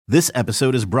This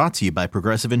episode is brought to you by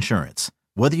Progressive Insurance.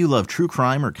 Whether you love true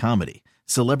crime or comedy,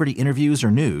 celebrity interviews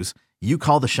or news, you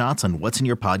call the shots on what's in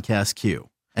your podcast queue.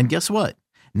 And guess what?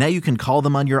 Now you can call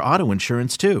them on your auto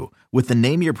insurance too with the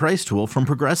Name Your Price tool from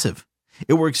Progressive.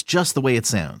 It works just the way it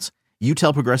sounds. You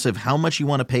tell Progressive how much you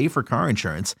want to pay for car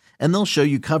insurance, and they'll show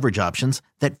you coverage options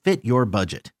that fit your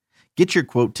budget. Get your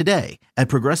quote today at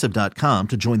Progressive.com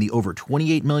to join the over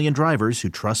 28 million drivers who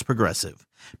trust Progressive.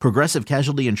 Progressive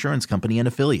Casualty Insurance Company and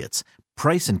Affiliates.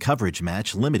 Price and coverage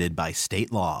match limited by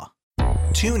state law.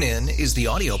 TuneIn is the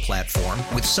audio platform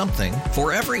with something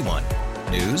for everyone.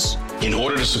 News. In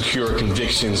order to secure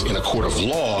convictions in a court of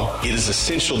law, it is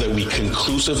essential that we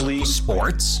conclusively.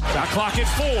 Sports. Shot clock at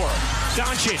 4.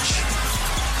 Doncic.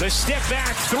 The step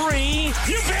back 3.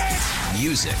 You bet.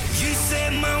 Music. You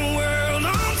set my world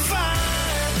on fire.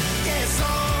 Yes,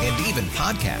 and even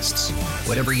podcasts.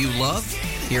 Whatever you love,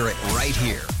 hear it right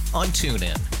here on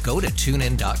TuneIn. Go to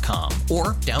TuneIn.com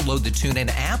or download the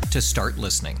TuneIn app to start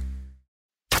listening.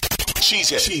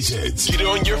 Cheeseheads. Get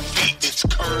on your feet. It's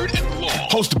Curd and Long.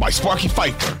 Hosted by Sparky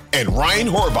Fifer and Ryan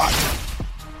Horvath.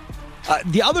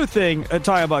 The other thing,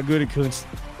 talking about Gutekunst,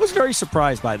 was very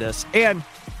surprised by this. And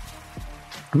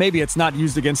maybe it's not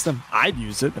used against him. I'd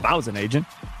use it if I was an agent.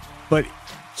 But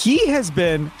he has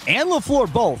been, and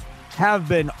LaFleur both, have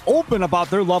been open about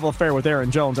their love affair with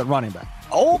Aaron Jones at running back.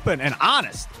 Open and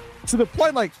honest. To the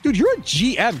point like, dude, you're a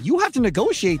GM. You have to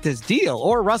negotiate this deal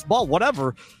or Russ Ball,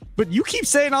 whatever. But you keep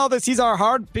saying all this. He's our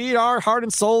heartbeat, our heart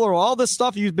and soul, or all this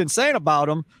stuff you've been saying about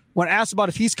him. When asked about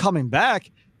if he's coming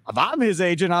back, if I'm his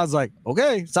agent, I was like,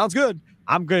 okay, sounds good.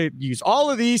 I'm going to use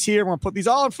all of these here. I'm going to put these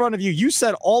all in front of you. You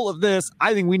said all of this.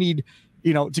 I think we need,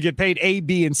 to get paid A,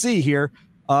 B, and C here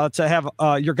to have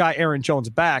your guy Aaron Jones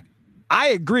back. I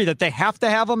agree that they have to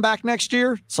have him back next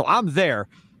year, so I'm there.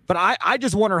 But I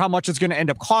just wonder how much it's going to end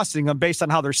up costing them based on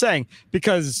how they're saying.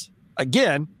 Because,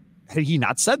 again, had he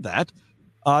not said that,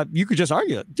 you could just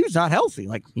argue, dude's not healthy.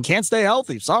 Like, he can't stay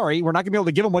healthy. Sorry, we're not going to be able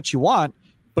to give him what you want.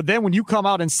 But then when you come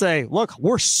out and say, look,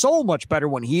 we're so much better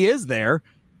when he is there,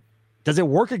 does it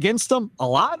work against them a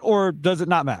lot, or does it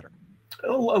not matter?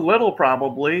 A little,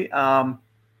 probably. They're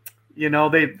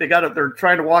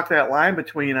trying to walk that line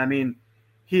between,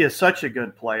 he is such a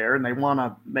good player, and they want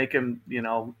to make him,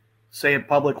 say it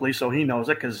publicly so he knows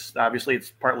it, because obviously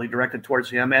it's partly directed towards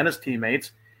him and his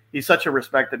teammates. He's such a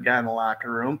respected guy in the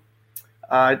locker room.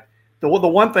 The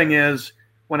one thing is,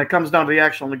 when it comes down to the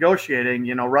actual negotiating,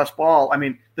 Russ Ball,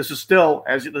 this is still,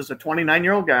 this is a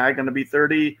 29-year-old guy, going to be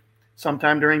 30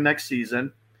 sometime during next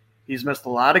season. He's missed a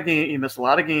lot of games. He missed a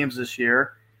lot of games this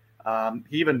year.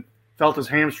 He even felt his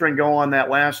hamstring go on that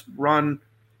last run,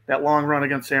 that long run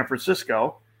against San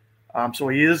Francisco. So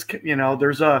he is,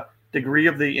 there's a degree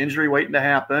of the injury waiting to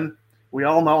happen. We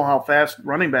all know how fast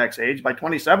running backs age. By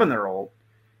 27, they're old.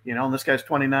 And this guy's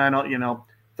 29,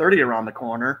 30 around the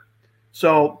corner.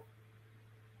 So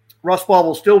Russ Ball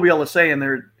will still be able to say in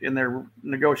their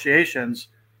negotiations,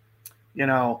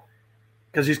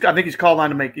 because I think he's called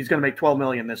on he's going to make $12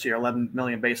 million this year, $11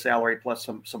 million base salary plus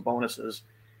some bonuses.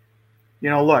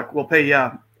 Look, we'll pay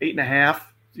you 8.5,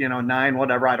 9,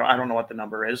 whatever. I don't know what the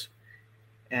number is.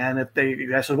 And if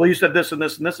I said, well, you said this and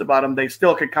this and this about him, they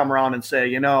still could come around and say,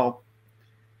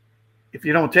 if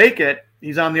you don't take it,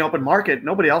 he's on the open market.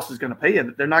 Nobody else is going to pay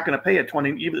it. They're not going to pay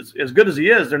even as good as he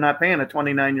is. They're not paying a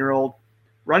 29-year-old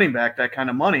running back that kind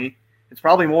of money. It's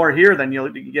probably more here than you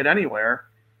get anywhere,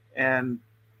 and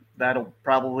that'll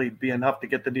probably be enough to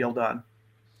get the deal done.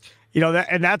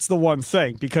 And that's the one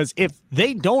thing, because if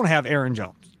they don't have Aaron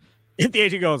Jones, if the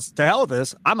agent goes, to hell with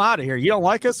this, I'm out of here. You don't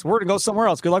like us? We're going to go somewhere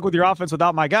else. Good luck with your offense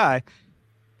without my guy.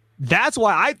 That's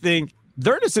why I think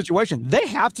they're in a situation. They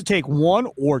have to take one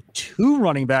or two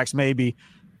running backs maybe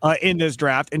in this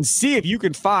draft and see if you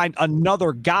can find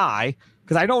another guy,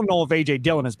 because I don't know if A.J.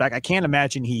 Dillon is back. I can't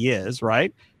imagine he is,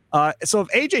 right? So if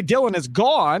A.J. Dillon is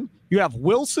gone, you have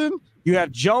Wilson, you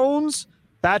have Jones,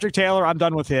 Patrick Taylor. I'm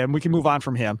done with him. We can move on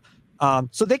from him.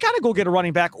 So they got to go get a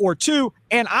running back or two.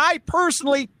 And I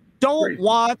personally don't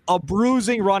want a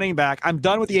bruising running back. I'm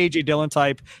done with the A.J. Dillon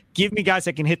type. Give me guys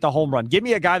that can hit the home run. Give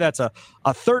me a guy that's a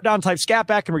third down type scat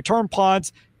back and return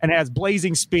punts and has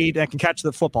blazing speed and can catch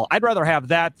the football. I'd rather have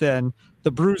that than the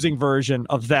bruising version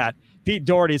of that. Pete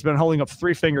Doherty has been holding up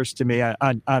three fingers to me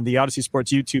on the Odyssey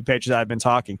Sports YouTube page that I've been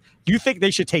talking. Do you think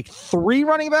they should take 3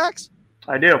 running backs?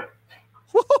 I do.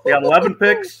 They got 11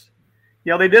 picks.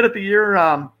 They did it the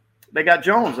year they got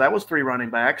Jones. That was 3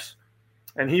 running backs,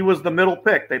 and he was the middle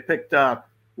pick. They picked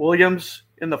Williams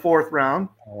in the 4th round.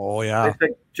 Oh, yeah. They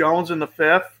picked Jones in the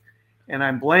 5th, and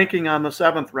I'm blanking on the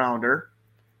 7th rounder.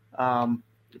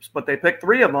 But they picked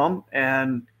 3 of them,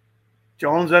 and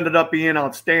Jones ended up being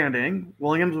outstanding.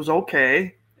 Williams was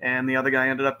okay, and the other guy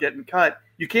ended up getting cut.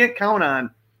 You can't count on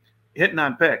hitting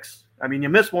on picks. I mean, you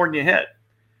miss more than you hit.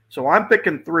 So I'm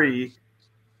picking 3,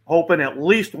 hoping at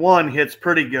least one hits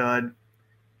pretty good,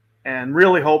 and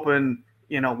really hoping,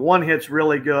 one hits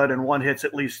really good and one hits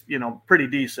at least, pretty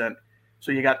decent.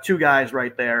 So you got 2 guys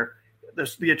right there.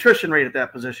 The attrition rate at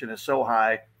that position is so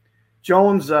high.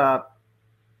 Jones,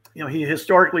 he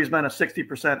historically has been a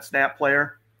 60% snap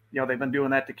player. They've been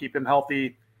doing that to keep him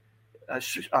healthy,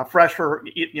 fresh for,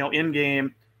 in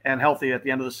game and healthy at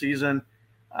the end of the season.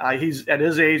 He's at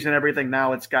his age and everything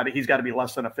now. He's got to be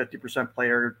less than a 50%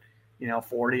 player,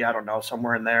 40, I don't know,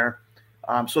 somewhere in there.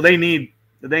 So they're going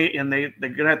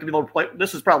to have to be able to play.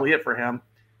 This is probably it for him.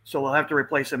 So they'll have to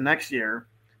replace him next year.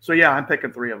 So yeah, I'm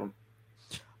picking 3 of them.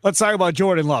 Let's talk about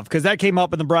Jordan Love, because that came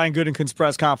up in the Brian Gutekunst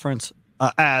press conference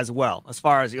as well. As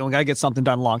far as, we got to get something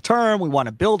done long term. We want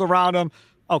to build around him.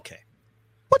 Okay.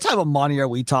 What type of money are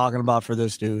we talking about for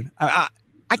this dude?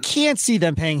 I can't see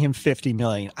them paying him $50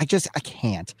 million. I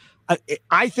can't.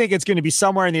 I think it's going to be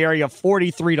somewhere in the area of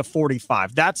 43 to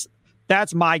 45. That's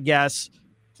my guess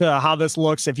to how this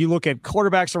looks. If you look at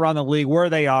quarterbacks around the league, where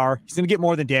they are, he's going to get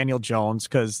more than Daniel Jones,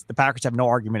 because the Packers have no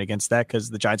argument against that,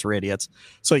 because the Giants are idiots.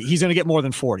 So he's going to get more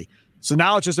than 40. So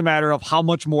now it's just a matter of how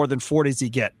much more than 40 does he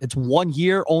get. It's 1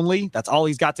 year only. That's all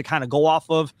he's got to kind of go off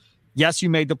of. Yes, you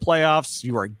made the playoffs.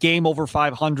 You were a game over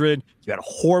 500. You had a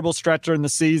horrible stretch during the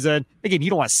season. Again, you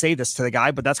don't want to say this to the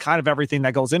guy, but that's kind of everything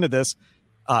that goes into this.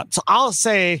 So I'll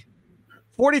say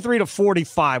 43 to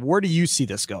 45. Where do you see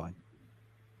this going?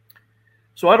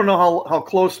 So I don't know how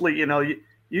closely,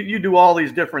 you do all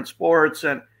these different sports,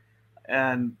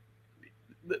 and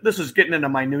this is getting into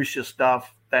minutia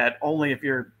stuff that only if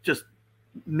you're just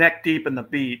neck deep in the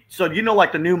beat. So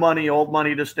like the new money, old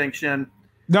money distinction.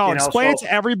 No, explain it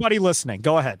to everybody listening.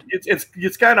 Go ahead.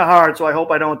 It's kind of hard, so I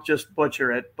hope I don't just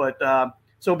butcher it. But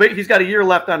so he's got a year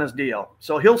left on his deal,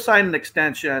 so he'll sign an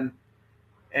extension.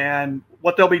 And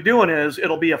what they'll be doing is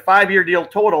it'll be a 5-year deal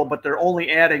total, but they're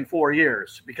only adding 4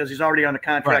 years because he's already on a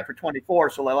contract for 24.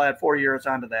 So they'll add 4 years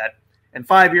onto that, and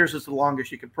 5 years is the longest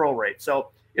you can prorate. So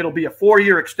it'll be a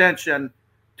 4-year extension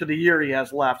to the year he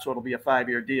has left. So it'll be a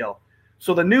 5-year deal.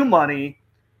 So the new money,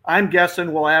 I'm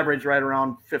guessing, will average right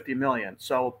around $50 million.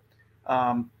 So,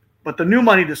 but the new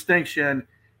money distinction,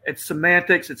 it's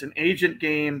semantics. It's an agent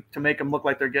game to make them look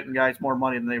like they're getting guys more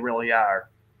money than they really are.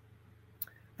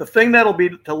 The thing that'll be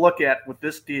to look at with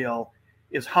this deal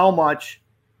is how much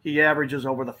he averages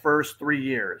over the first 3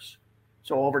 years.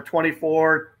 So over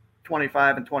 24,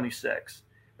 25, and 26.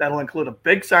 That'll include a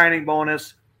big signing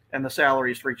bonus and the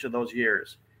salaries for each of those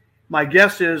years. My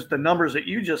guess is the numbers that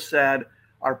you just said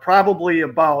are probably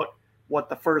about what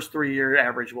the first 3-year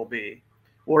average will be.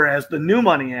 Whereas the new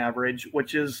money average,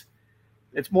 which is,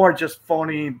 it's more just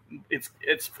phony. It's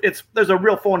there's a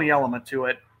real phony element to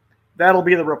it. That'll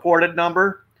be the reported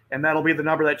number, and that'll be the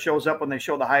number that shows up when they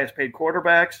show the highest paid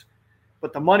quarterbacks.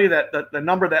 But the money the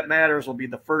number that matters will be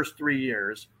the first 3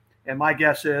 years. And my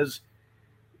guess is,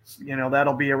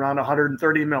 that'll be around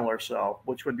 130 mil or so,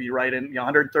 which would be right in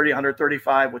 130,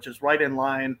 135, which is right in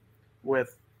line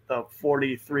with the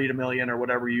 43 million or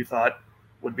whatever you thought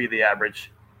would be the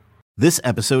average. This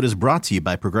episode is brought to you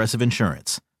by Progressive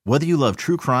Insurance. Whether you love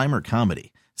true crime or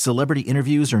comedy, celebrity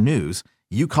interviews or news,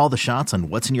 you call the shots on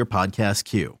what's in your podcast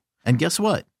queue. And guess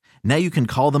what? Now you can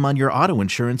call them on your auto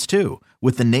insurance too,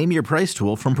 with the Name Your Price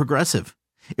tool from Progressive.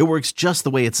 It works just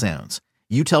the way it sounds.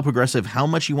 You tell Progressive how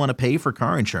much you want to pay for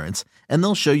car insurance, and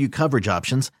they'll show you coverage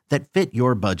options that fit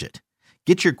your budget.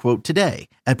 Get your quote today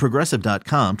at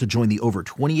Progressive.com to join the over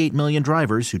 28 million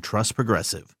drivers who trust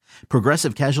Progressive.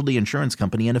 Progressive Casualty Insurance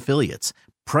Company and Affiliates.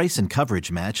 Price and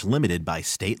coverage match limited by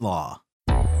state law.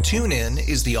 TuneIn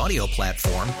is the audio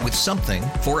platform with something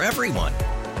for everyone.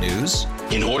 News.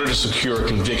 In order to secure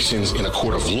convictions in a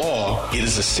court of law, it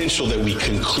is essential that we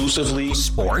conclusively.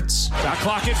 Sports. Shot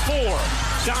clock at 4.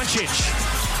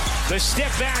 Doncic. The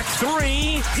step back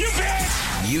 3. You bet.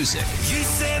 Music. You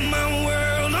set my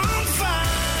world on fire.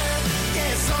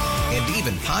 Yes, and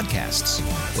even podcasts.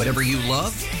 Whatever you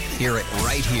love, hear it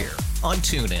right here on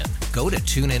TuneIn. Go to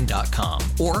TuneIn.com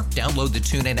or download the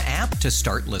TuneIn app to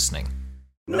start listening.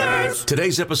 Nerds.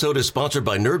 Today's episode is sponsored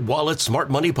by NerdWallet's Smart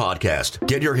Money Podcast.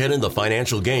 Get your head in the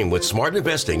financial game with smart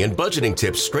investing and budgeting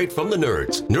tips straight from the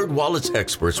nerds. NerdWallet's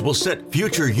experts will set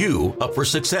future you up for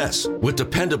success with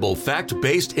dependable,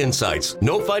 fact-based insights.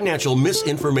 No financial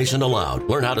misinformation allowed.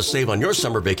 Learn how to save on your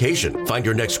summer vacation, find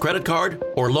your next credit card,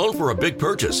 or loan for a big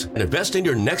purchase, and invest in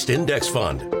your next index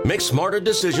fund. Make smarter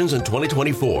decisions in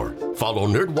 2024. Follow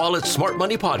NerdWallet's Smart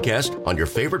Money Podcast on your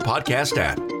favorite podcast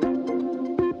app.